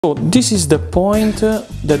So this is the point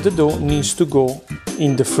that the dough needs to go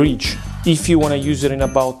in the fridge if you want to use it in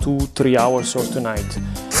about 2-3 hours or tonight.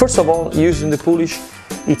 First of all, using the Poolish,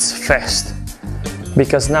 it's fast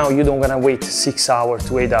because now you don't gonna wait 6 hours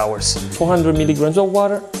to 8 hours. 400 milligrams of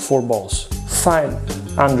water, 4 balls.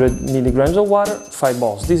 500 milligrams of water, 5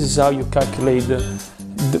 balls. This is how you calculate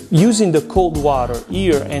using the cold water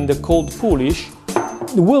here and the cold Poolish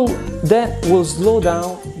that will slow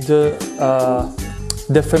down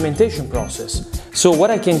the fermentation process. So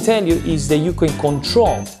what I can tell you is that you can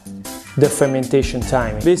control the fermentation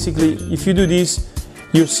time. Basically, if you do this,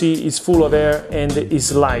 you see it's full of air and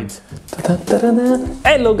it's light.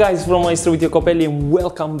 Hello guys from Maestro Vittorio Copelli and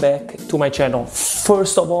welcome back to my channel.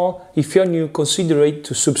 First of all, if you're new, consider it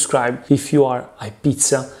to subscribe if you are a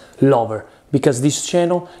pizza lover, because this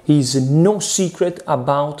channel is no secret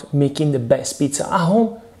about making the best pizza at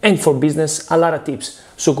home and for business, a lot of tips.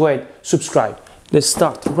 So go ahead, subscribe. Let's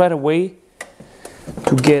start right away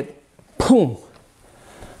to get, boom,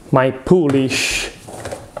 my Poolish.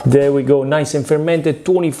 There we go, nice and fermented,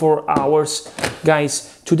 24 hours.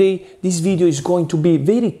 Guys, today this video is going to be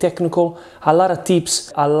very technical, a lot of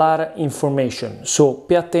tips, a lot of information. So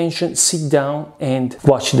pay attention, sit down and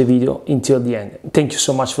watch the video until the end. Thank you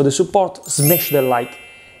so much for the support. Smash the like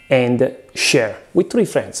and share with 3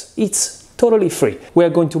 friends. It's totally free. We are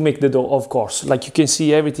going to make the dough, of course. Like you can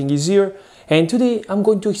see, everything is here. And today I'm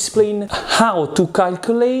going to explain how to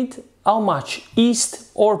calculate how much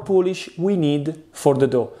yeast or Poolish we need for the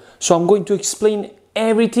dough. So I'm going to explain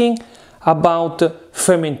everything about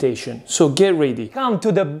fermentation. So get ready. Come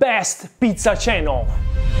to the best pizza channel.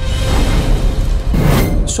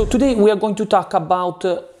 So today we are going to talk about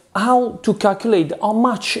how to calculate how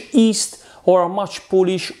much yeast or how much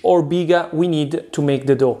Poolish or Biga we need to make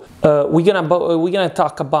the dough. We're gonna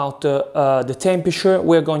talk about the temperature.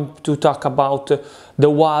 We're going to talk about the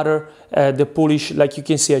water, the Poolish. Like you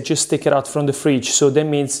can see, I just take it out from the fridge. So that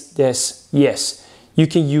means yes, you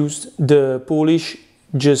can use the Poolish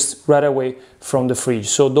just right away from the fridge.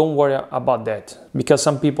 So don't worry about that, because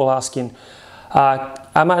some people asking,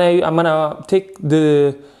 I'm gonna take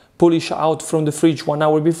the Poolish out from the fridge 1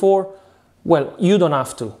 hour before. Well, you don't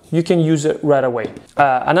have to. You can use it right away.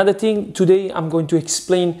 Another thing, today I'm going to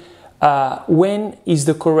explain when is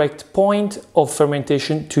the correct point of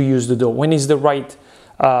fermentation to use the dough. When is the right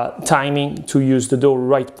timing to use the dough,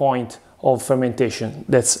 right point of fermentation.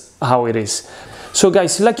 That's how it is. So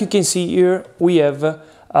guys, like you can see here, we have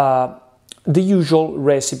the usual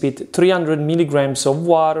recipe: 300 milligrams of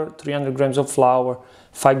water, 300 grams of flour,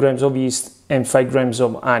 5 grams of yeast, and 5 grams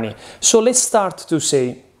of honey. So let's start to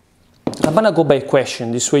say, I'm gonna go by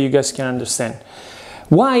question, this way you guys can understand.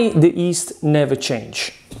 Why the yeast never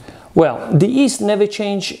change? Well, the yeast never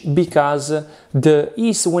change because the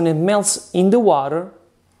yeast, when it melts in the water,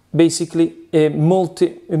 basically it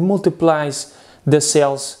multiplies the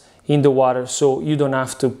cells in the water, so you don't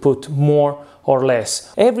have to put more or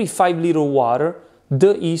less. Every 5 liters of water,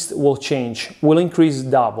 the yeast will change, will increase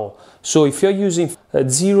double. So if you're using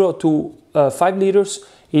 0 to 5 liters,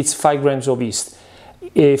 it's 5 grams of yeast.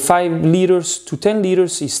 5 liters to 10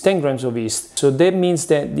 liters is 10 grams of yeast. So that means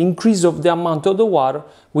that the increase of the amount of the water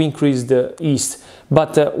will increase the yeast.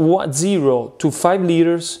 But 0 to 5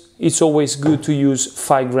 liters, it's always good to use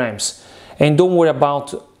 5 grams. And don't worry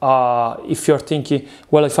about if you're thinking,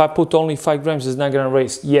 well, if I put only 5 grams, it's not going to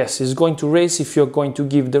raise. Yes, it's going to raise if you're going to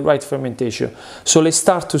give the right fermentation. So let's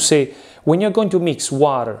start to say, when you're going to mix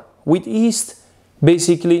water with yeast,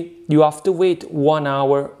 basically, you have to wait 1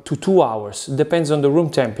 hour to 2 hours, depends on the room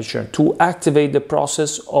temperature, to activate the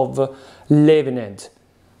process of leavened.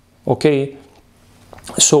 Okay?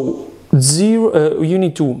 So you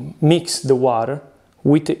need to mix the water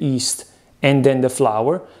with the yeast and then the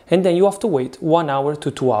flour, and then you have to wait 1 hour to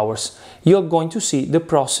 2 hours. You're going to see the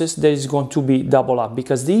process that is going to be double up,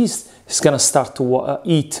 because the yeast is going to start to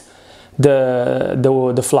eat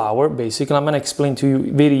the flour. Basically, I'm going to explain to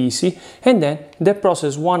you very easy, and then the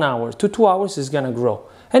process 1 hour to 2 hours is going to grow,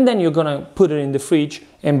 and then you're going to put it in the fridge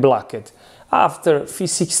and block it. After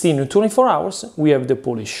 16 to 24 hours we have the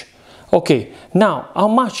Poolish. Okay, now how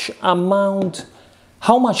much amount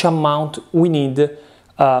we need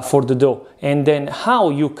for the dough, and then how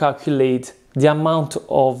you calculate the amount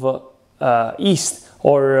of yeast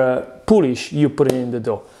or Poolish you put in the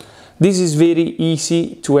dough. This is very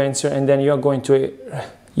easy to answer, and then you're going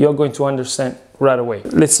to understand right away.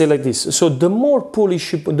 Let's say like this. So the more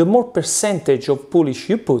Poolish you put, the more percentage of Poolish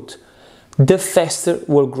you put, the faster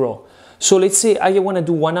will grow. So let's say I want to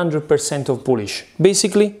do 100% of Poolish.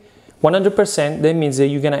 Basically, 100%, that means that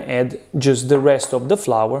you're gonna add just the rest of the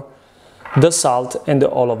flour, the salt, and the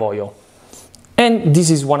olive oil. And this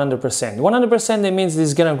is 100%. 100% that means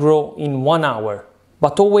it's gonna grow in 1 hour.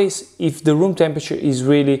 But always if the room temperature is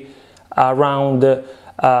really around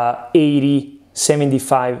 80,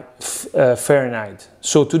 75 Fahrenheit.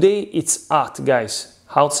 So today it's hot, guys.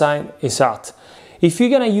 Outside is hot. If you're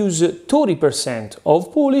gonna use 30%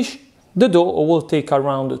 of Polish, the dough will take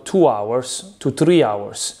around 2 hours to 3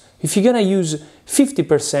 hours. If you're gonna use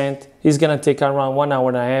 50%, it's gonna take around 1 hour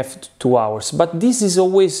and a half to 2 hours. But this is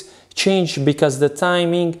always changed because the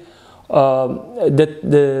timing,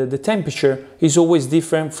 the temperature is always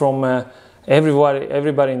different from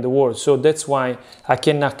everybody in the world. So that's why I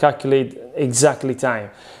cannot calculate exactly time.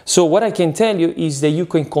 So what I can tell you is that you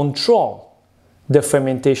can control the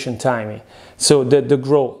fermentation timing, so the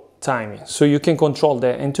growth timing. So you can control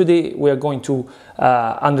that, and today we are going to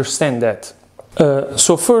understand that.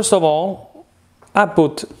 So first of all,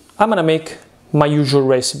 I'm gonna make my usual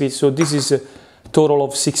recipe. So this is a total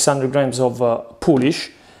of 600 grams of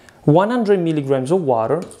Polish, 100 milligrams of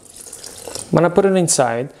water. I'm gonna put it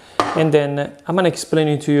inside, and then I'm gonna explain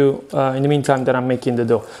it to you in the meantime that I'm making the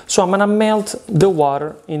dough. So I'm gonna melt the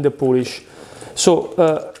water in the Polish. So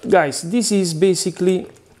guys, this is basically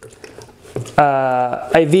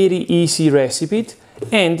a very easy recipe,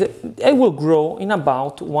 and it will grow in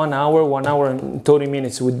about 1 hour, 1 hour and 30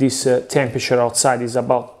 minutes with this temperature outside is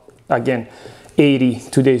about, again, 80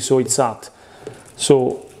 today, so it's hot.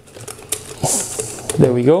 So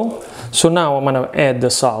there we go. So now I'm gonna add the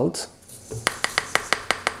salt.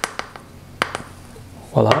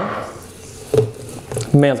 Voila.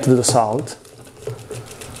 Melt the salt.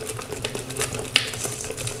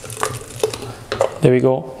 There we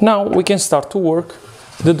go. Now we can start to work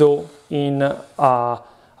the dough in a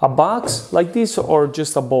box like this, or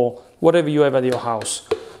just a bowl, whatever you have at your house.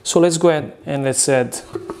 So let's go ahead and let's add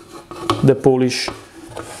the Polish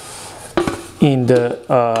in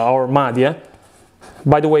our madia.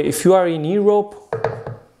 By the way, if you are in Europe,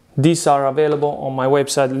 these are available on my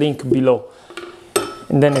website, link below.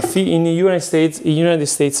 And then if in the United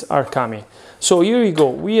States are coming. So here you go.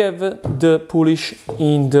 We have the Polish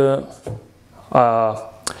in the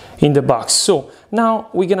box. So now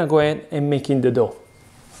we're gonna go ahead and making the dough.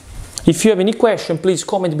 If you have any question, please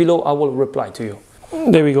comment below. I will reply to you.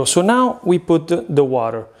 There we go. So now we put the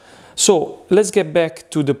water. So let's get back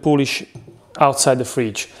to the Polish outside the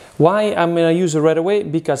fridge. Why I'm gonna use it right away?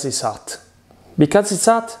 Because it's hot. Because it's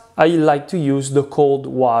hot, I like to use the cold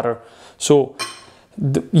water. So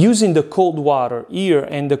using the cold water here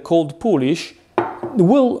and the cold Polish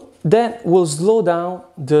will slow down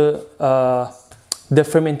the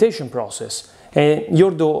fermentation process, and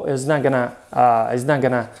your dough is not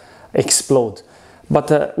gonna explode.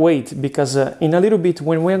 But wait, because in a little bit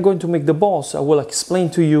when we are going to make the balls, I will explain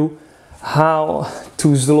to you how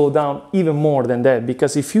to slow down even more than that.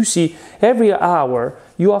 Because if you see, every hour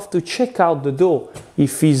you have to check out the dough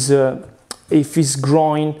if it's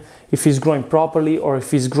growing properly or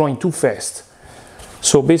if it's growing too fast.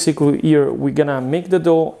 So basically here we're gonna make the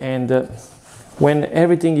dough, and when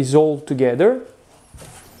everything is all together,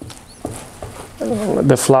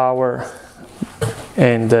 the flour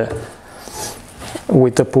and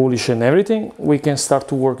with the Polish and everything, we can start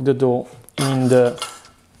to work the dough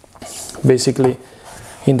basically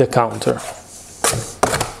in the counter.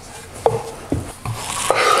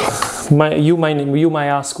 You might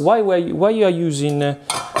ask, why you are using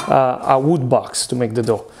a wood box to make the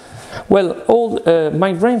dough? Well,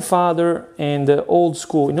 my grandfather and in old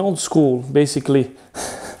school, basically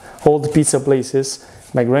old pizza places,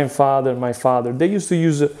 my grandfather, my father, they used to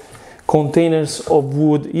use containers of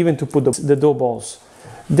wood even to put the dough balls.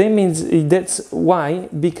 That's why,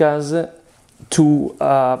 because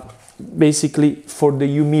basically for the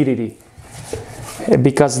humidity,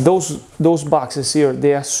 because those boxes here,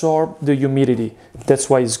 they absorb the humidity. That's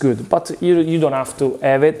why it's good. But you don't have to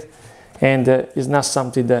have it, and it's not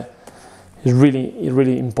something that is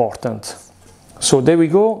really important. So there we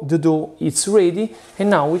go, the dough it's ready, and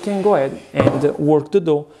now we can go ahead and work the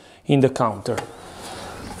dough in the counter.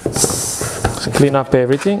 So clean up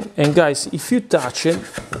everything, and guys, if you touch it,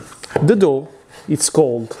 the dough, it's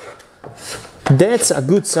cold. That's a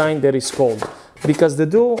good sign that it's cold, because the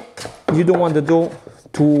dough, you don't want the dough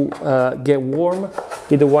to get warm,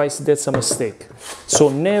 otherwise that's a mistake. So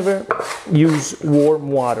never use warm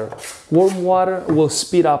water. Warm water will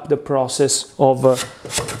speed up the process of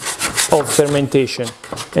fermentation.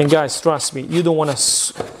 And guys, trust me, you don't want to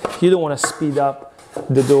speed up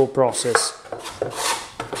the dough process,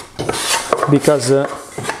 because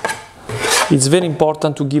it's very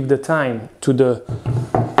important to give the time to the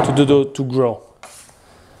dough to grow.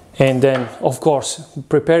 And then, of course,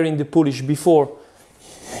 preparing the Polish before,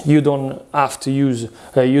 you don't have to use,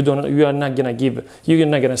 you're not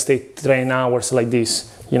gonna stay 10 hours like this,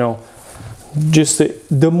 you know. Just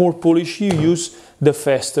the more polish you use, the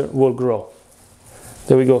faster will grow.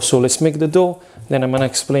 There we go. So let's make the dough, then I'm gonna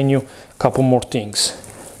explain you a couple more things.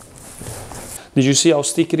 Did you see how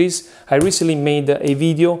sticky it is? I recently made a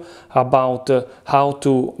video about how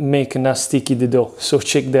to make not sticky the dough, so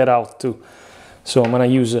check that out too. So I'm gonna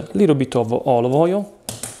use a little bit of olive oil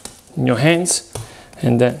in your hands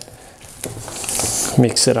and then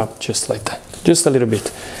mix it up just like that, just a little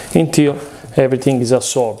bit until everything is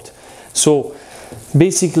absorbed. So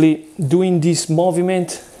basically doing this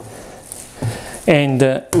movement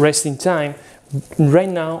and resting time, right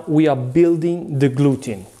now we are building the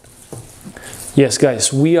gluten. Yes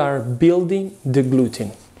guys, we are building the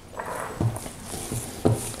gluten.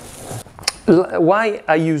 Why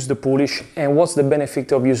I use the Poolish and what's the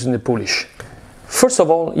benefit of using the Poolish? First of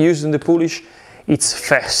all, using the Poolish, it's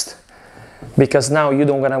fast, because now you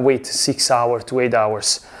don't gonna wait 6 hours to 8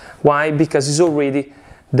 hours. Why? Because it's already,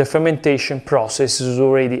 the fermentation process is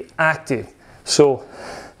already active. So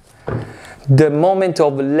the moment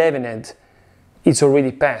of leavened, it's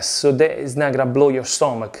already passed, so that is not gonna blow your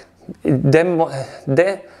stomach.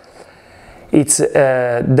 The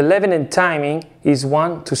leavening timing is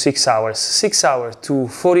 1 to 6 hours. 6 hours to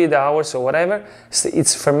 48 hours or whatever,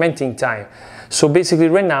 it's fermenting time. So basically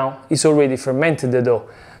right now it's already fermented the dough.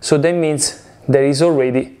 So that means there is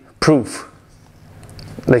already proof.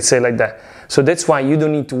 Let's say like that. So that's why you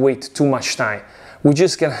don't need to wait too much time. We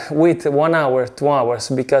just can wait 1 hour, 2 hours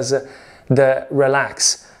because the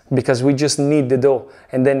relax, because we just need the dough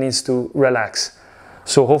and then needs to relax.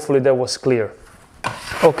 So hopefully that was clear.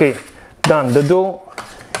 Okay, done. The dough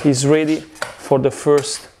is ready for the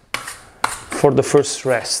first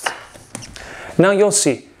rest. Now you'll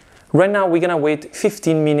see. Right now we're gonna wait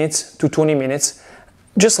 15 minutes to 20 minutes,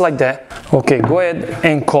 just like that. Okay, go ahead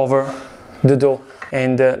and cover the dough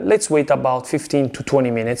and let's wait about 15 to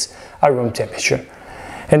 20 minutes at room temperature.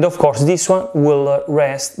 And of course this one will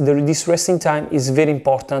rest. This resting time is very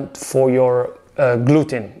important for your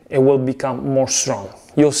gluten. It will become more strong.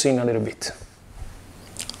 You'll see in a little bit.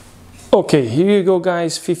 Okay, here you go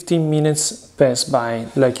guys, 15 minutes passed by.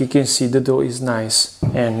 Like you can see, the dough is nice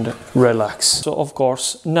and relaxed. So of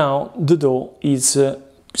course now the dough is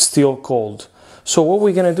still cold. So what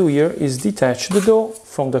we're gonna do here is detach the dough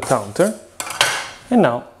from the counter, and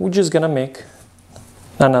now we're just gonna make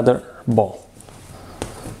another ball.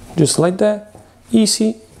 Just like that,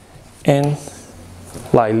 easy and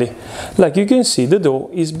lightly. Like you can see, the dough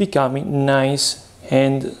is becoming nice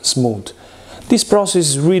and smooth. This process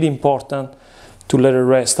is really important to let it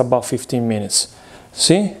rest about 15 minutes.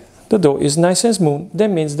 See, the dough is nice and smooth. That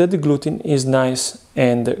means that the gluten is nice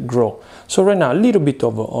and grow. So right now a little bit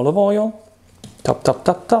of olive oil, tap tap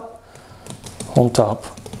tap tap on top,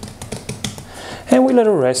 and we let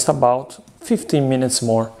it rest about 15 minutes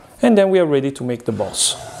more, and then we are ready to make the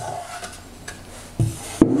balls.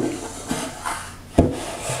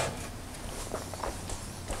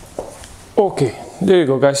 Okay, there you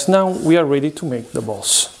go guys, now we are ready to make the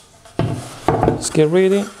balls. Let's get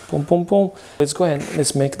ready, boom boom boom. Let's go ahead,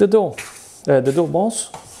 let's make the dough balls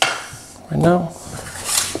right now.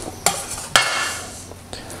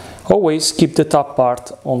 Always keep the top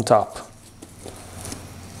part on top.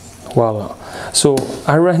 Voila. So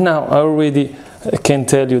right now I already can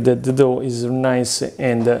tell you that the dough is nice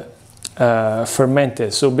and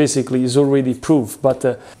fermented, so basically it's already proof,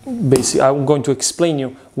 but basically I'm going to explain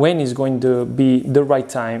you when is going to be the right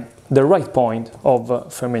time, the right point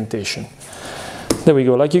of fermentation. There we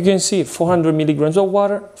go. Like you can see, 400 milligrams of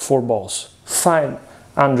water, 4 balls,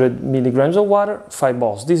 500 milligrams of water, 5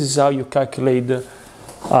 balls. This is how you calculate the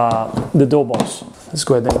dough balls. Let's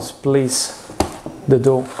go ahead and place the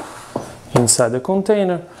dough inside the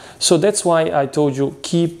container. So that's why I told you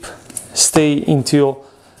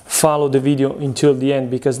follow the video until the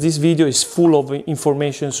end, because this video is full of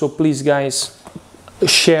information. So please guys,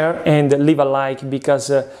 share and leave a like,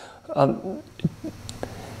 because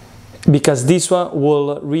this one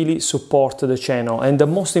will really support the channel. And the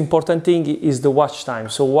most important thing is the watch time.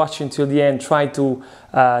 So watch until the end. Try to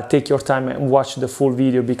take your time and watch the full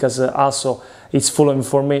video, because also it's full of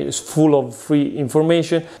information, it's full of free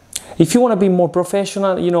information. If you want to be more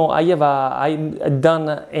professional, you know, I've done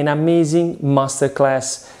an amazing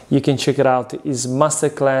masterclass. You can check it out. It's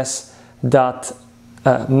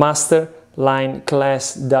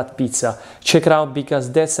masterlineclass.pizza. Check it out, because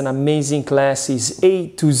that's an amazing class. It's A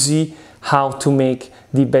to Z how to make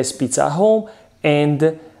the best pizza at home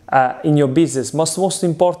and in your business. Most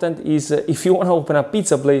important is if you want to open a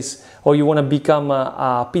pizza place or you want to become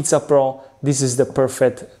a pizza pro, this is the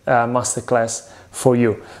perfect masterclass for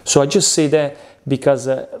you. So I just say that because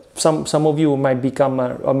some of you might become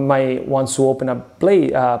might want to open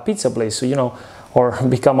a pizza place, so, you know, or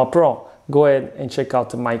become a pro. Go ahead and check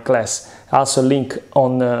out my class. Also link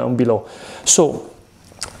on below. So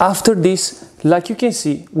after this, like you can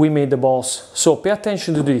see, we made the balls. So pay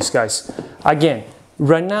attention to this, guys. Again,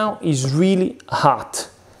 right now is really hot.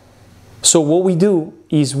 So what we do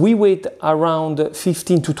is we wait around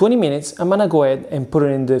 15 to 20 minutes. I'm gonna go ahead and put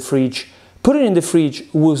it in the fridge. Put it in the fridge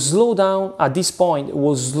will slow down, at this point, it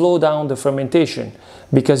will slow down the fermentation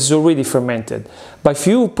because it's already fermented. But if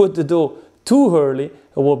you put the dough too early,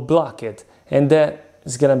 it will block it, and that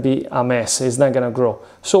is gonna be a mess. It's not gonna grow.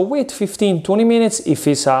 So wait 15-20 minutes. If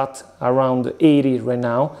it's hot, around 80 right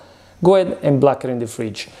now, go ahead and block it in the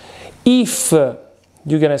fridge. If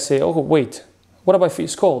you're gonna say, oh wait, what about if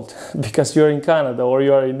it's cold? Because you're in Canada or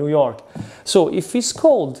you are in New York. So if it's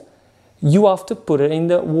cold, you have to put it in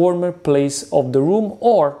the warmer place of the room,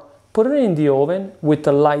 or put it in the oven with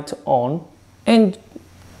the light on, and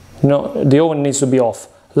no, the oven needs to be off.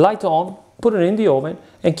 Light on, put it in the oven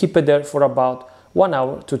and keep it there for about 1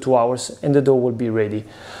 hour to 2 hours, and the dough will be ready.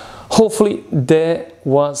 Hopefully that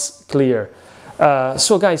was clear.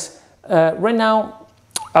 So guys, right now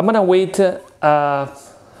I'm gonna wait.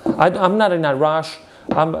 I'm not in a rush.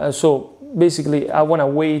 So basically I want to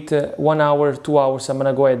wait 1 hour, 2 hours. I'm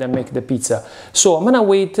gonna go ahead and make the pizza. So I'm gonna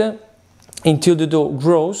wait until the dough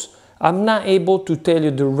grows. I'm not able to tell you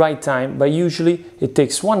the right time, but usually it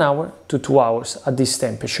takes 1 hour to 2 hours at this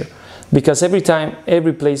temperature, because every time,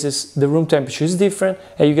 every places, the room temperature is different,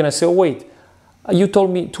 and you're gonna say, oh wait, you told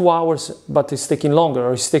me 2 hours, but it's taking longer,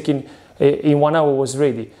 or it's taking in 1 hour was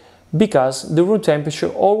ready, because the room temperature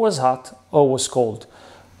or was hot or was cold.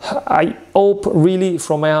 I hope really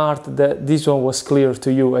from my heart that this one was clear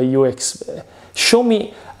to you. Show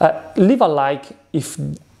me, leave a like if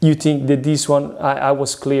you think that this one, I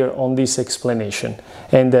was clear on this explanation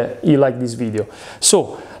and you like this video.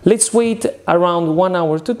 So let's wait around 1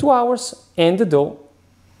 hour to 2 hours, and the dough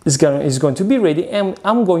is going to be ready, and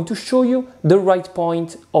I'm going to show you the right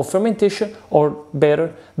point of fermentation, or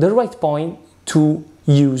better, the right point to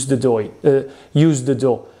use the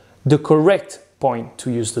dough, the correct point to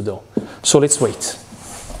use the dough. So let's wait.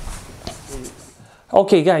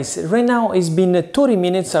 Okay guys, right now it's been 30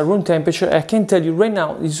 minutes at room temperature. I can tell you right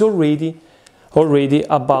now it's already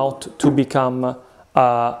about to become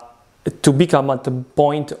at the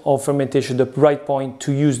point of fermentation, the right point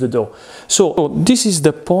to use the dough. So this is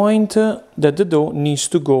the point that the dough needs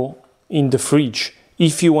to go in the fridge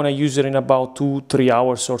if you want to use it in about 2-3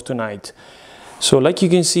 hours or tonight. So like you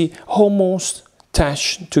can see, almost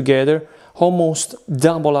attached together, almost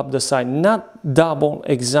double up the size, not double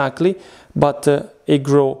exactly, but it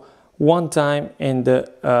grow 1 time and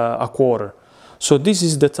a quarter. So this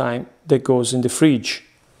is the time that goes in the fridge.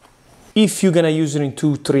 If you're gonna use it in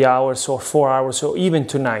 2-3 hours or 4 hours, or even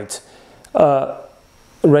tonight,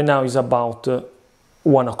 right now is about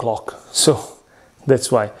 1 o'clock, so that's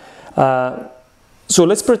why. So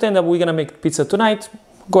let's pretend that we're gonna make pizza tonight.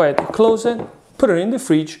 Go ahead, close it, put it in the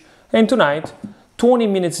fridge, and tonight, 20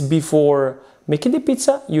 minutes before making the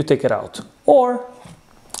pizza, you take it out. Or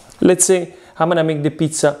let's say I'm gonna make the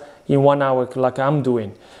pizza in 1 hour like I'm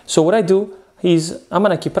doing. So what I do is I'm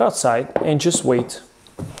gonna keep it outside and just wait.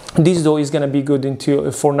 This dough is gonna be good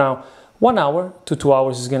until, for now, 1 hour to 2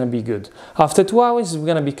 hours is gonna be good. After 2 hours, it's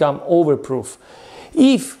gonna become overproof.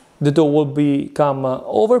 If the dough will become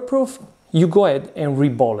overproof, you go ahead and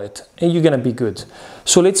reball it, and you're gonna be good.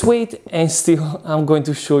 So let's wait, and still I'm going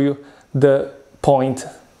to show you the point,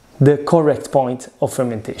 the correct point of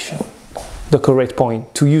fermentation, the correct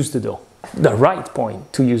point to use the dough, the right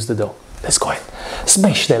point to use the dough. Let's go ahead,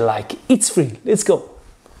 smash that like, it's free, let's go.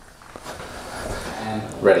 And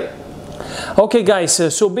ready. Okay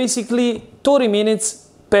guys, so basically 30 minutes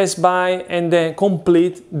pass by and then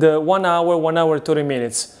complete the 1 hour 30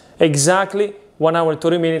 minutes. Exactly 1 hour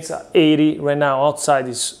 30 minutes at 80 right now. Outside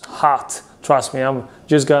is hot, trust me. I'm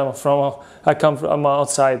just got from, I come from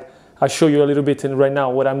outside. I'll show you a little bit in right now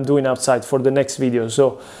what I'm doing outside for the next video.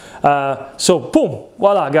 So, boom,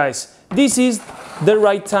 voila, guys. This is the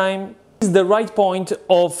right time, this is the right point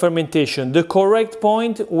of fermentation, the correct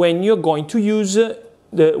point when you're going to use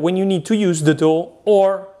when you need to use the dough,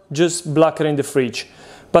 or just block it in the fridge.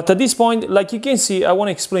 But at this point, like you can see, I want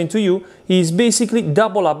to explain to you, is basically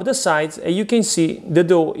double up the sides, and you can see the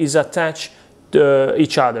dough is attached to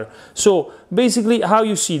each other. So basically, how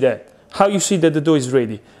you see that? How you see that the dough is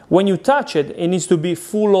ready? When you touch it, it needs to be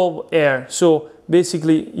full of air. So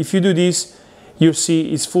basically, if you do this, you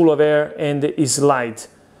see it's full of air and it's light.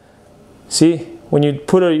 See? when you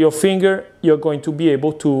put your finger, you're going to be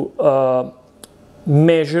able to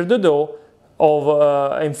measure the dough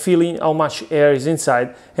and feeling how much air is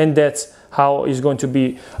inside, and that's how it's going to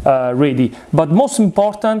be ready. But most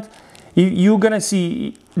important, you're gonna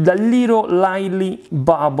see the little lightly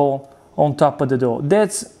bubble on top of the dough.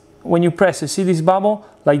 That's when you press it, see this bubble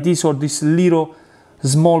like this, or this little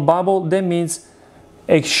small bubble, that means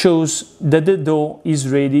it shows that the dough is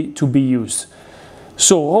ready to be used.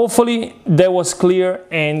 So hopefully that was clear,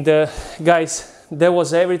 and guys, that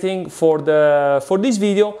was everything for this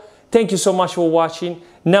video. Thank you so much for watching.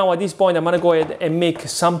 Now at this point I'm gonna go ahead and make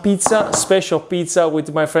some pizza, special pizza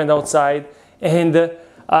with my friend outside, and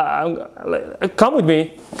come with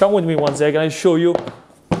me one second. I'll show you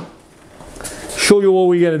what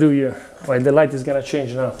we're gonna do here. Wait, the light is gonna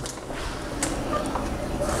change now.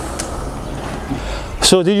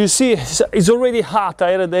 So did you see? It's already hot.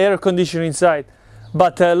 I had the air conditioner inside,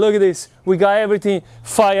 but look at this. We got everything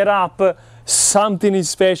fired up. Something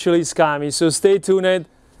special is coming. So stay tuned.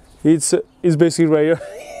 It's basically right here.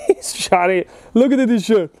 It's shiny. Look at this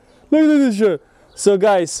shirt. Look at this shirt. So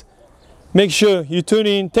guys, make sure you tune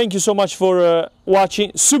in. Thank you so much for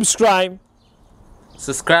watching. Subscribe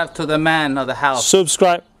to the man of the house.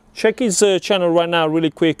 Subscribe. Check his channel right now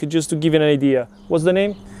really quick, just to give you an idea. What's the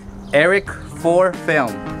name? Eric for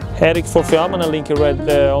Film. Eric for Film. I'm gonna link it right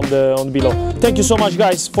on the below. Thank you so much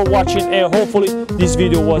guys for watching, and hopefully this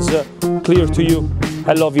video was clear to you.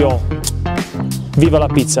 I love you all. Viva la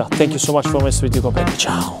pizza. Thank you so much for messing with you, compagni.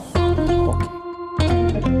 Ciao.